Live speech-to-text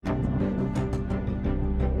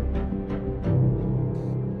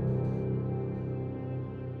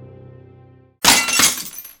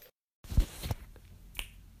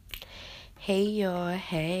Hey y'all,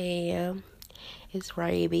 hey, it's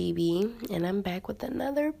Raya Baby, and I'm back with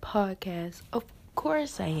another podcast. Of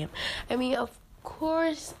course I am. Of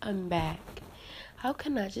course I'm back. How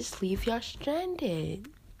can I just leave y'all stranded?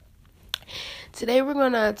 Today we're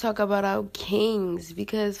gonna talk about our kings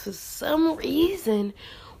because for some reason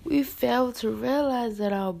we fail to realize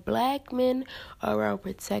that our black men are our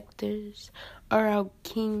protectors, are our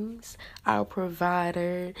kings, our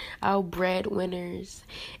provider, our breadwinners,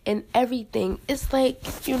 and everything. It's like,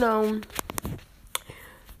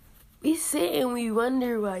 we sit and we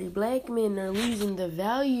wonder why black men are losing the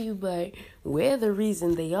value, but we're the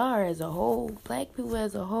reason they are as a whole. Black people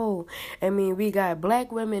as a whole. We got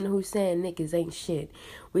black women who saying niggas ain't shit.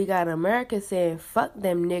 We got America saying fuck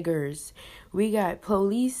them niggers. We got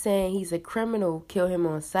police saying he's a criminal, kill him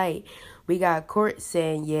on sight. We got court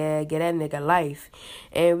saying, yeah, get that nigga life.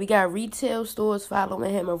 And we got retail stores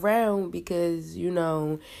following him around because,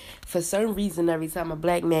 for some reason, every time a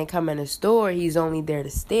black man come in a store, he's only there to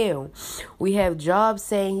steal. We have jobs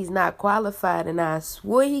saying he's not qualified, and I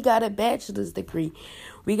swear he got a bachelor's degree.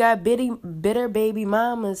 We got bitter baby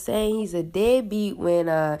mamas saying he's a deadbeat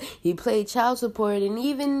when he played child support and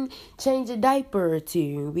even changed a diaper or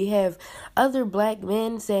two. We have other black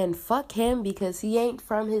men saying fuck him because he ain't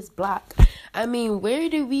from his block. Where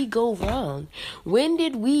did we go wrong? When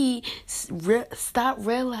did we stop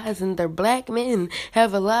realizing that black men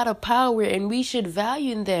have a lot of power and we should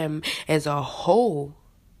value them as a whole?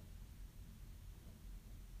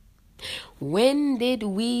 When did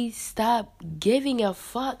we stop giving a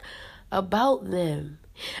fuck about them?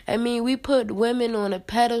 We put women on a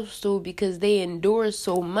pedestal because they endure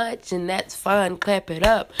so much, and that's fine, clap it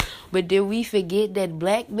up. But did we forget that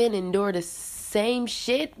black men endure the same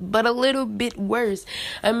shit, but a little bit worse?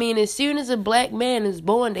 As soon as a black man is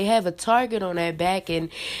born, they have a target on their back, and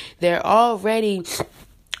they're already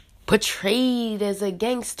portrayed as a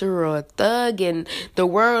gangster or a thug, and the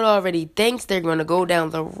world already thinks they're going to go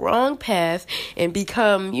down the wrong path and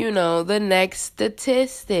become, the next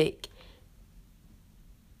statistic.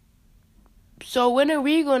 So when are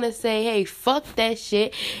we going to say, hey, fuck that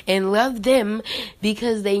shit and love them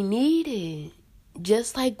because they need it,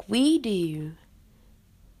 just like we do?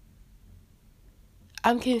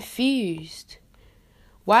 I'm confused.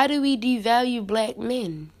 Why do we devalue black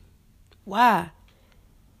men? Why?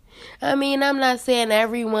 I'm not saying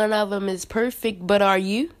every one of them is perfect, but are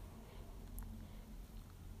you?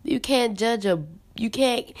 You can't judge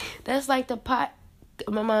that's like the pot.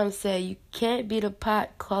 My mom said, you can't be the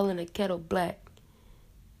pot calling the kettle black.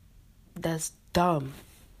 That's dumb.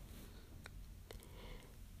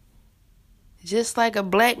 Just like a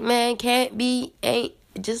black man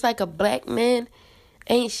just like a black man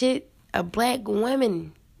ain't shit, a black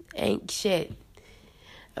woman ain't shit.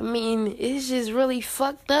 It's just really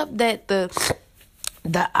fucked up that the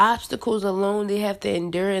obstacles alone they have to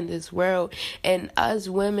endure in this world, and us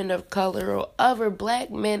women of color or other black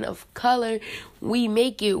men of color, we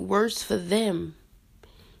make it worse for them.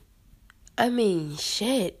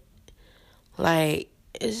 Shit. Like,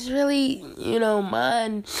 it's really,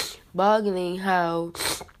 mind-boggling how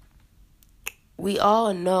we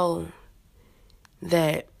all know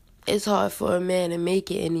that it's hard for a man to make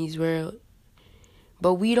it in these world.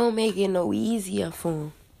 But we don't make it no easier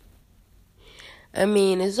for him.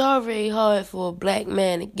 It's already hard for a black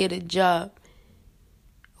man to get a job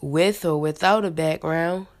with or without a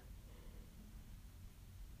background.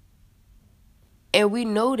 And we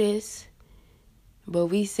know this, but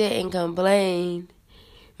we sit and complain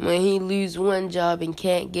when he lose one job and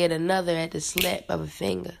can't get another at the snap of a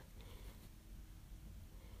finger.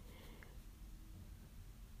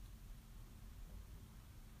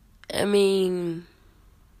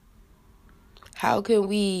 How can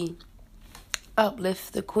we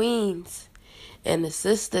uplift the queens and the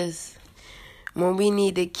sisters when we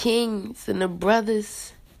need the kings and the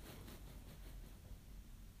brothers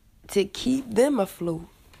to keep them afloat?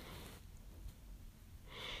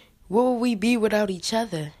 What would we be without each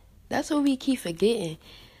other? That's what we keep forgetting.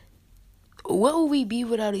 What would we be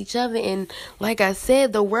without each other? And like I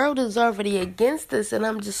said, the world is already against us, and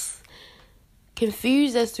I'm just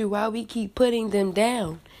confused as to why we keep putting them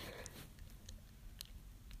down.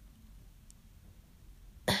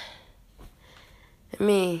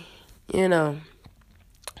 Raya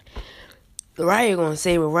gonna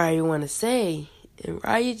say what Raya wanna say, and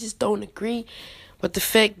Raya just don't agree with the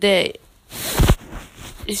fact that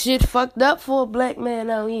this shit fucked up for a black man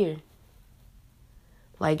out here.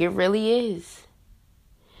 Like, it really is.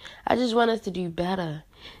 I just want us to do better.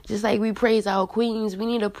 Just like we praise our queens, we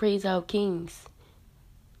need to praise our kings.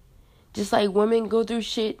 Just like women go through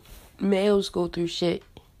shit, males go through shit.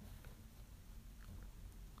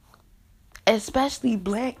 especially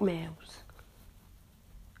black males.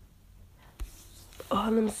 All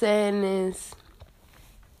I'm saying is,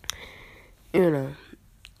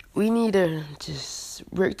 we need to just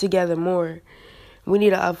work together more. We need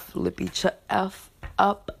to uplift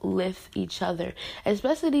each other,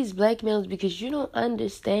 especially these black males, because you don't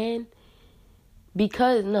understand.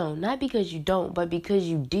 Not because you don't, but because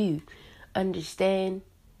you do understand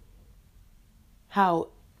how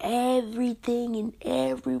everything and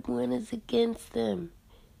everyone is against them.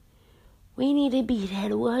 We need to be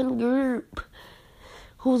that one group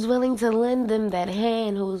who's willing to lend them that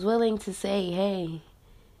hand, who's willing to say, hey,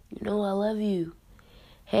 I love you.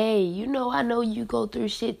 Hey, I know you go through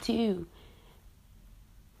shit too.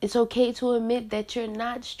 It's okay to admit that you're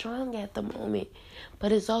not strong at the moment,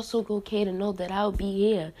 but it's also okay to know that I'll be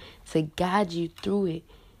here to guide you through it.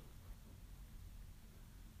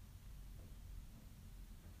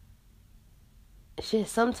 Shit,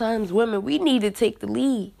 sometimes women, we need to take the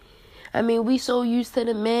lead. I mean, we so used to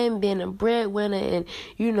the man being a breadwinner and,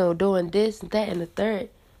 doing this and that and the third.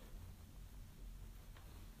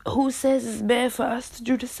 Who says it's bad for us to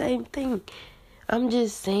do the same thing? I'm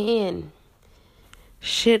just saying,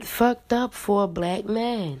 shit fucked up for a black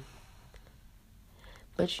man.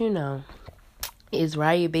 But it's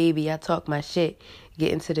Riot Baby. I talk my shit.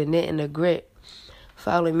 Get into the knit and the grit.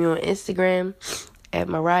 Follow me on Instagram at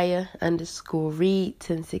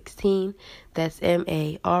Mariah_Reed1016. That's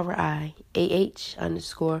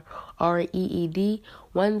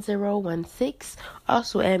MARIAH_REED1016.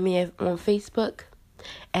 Also add me on Facebook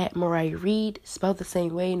at Mariah Reed. Spelled the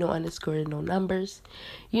same way, no underscore, no numbers.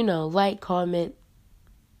 Like, comment,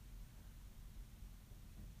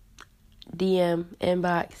 DM,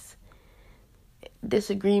 inbox,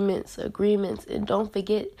 disagreements, agreements, and don't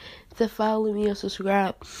forget to follow me or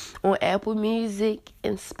subscribe on Apple Music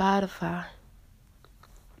and Spotify.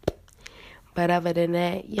 But other than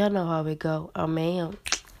that, y'all know how it go. I'm out.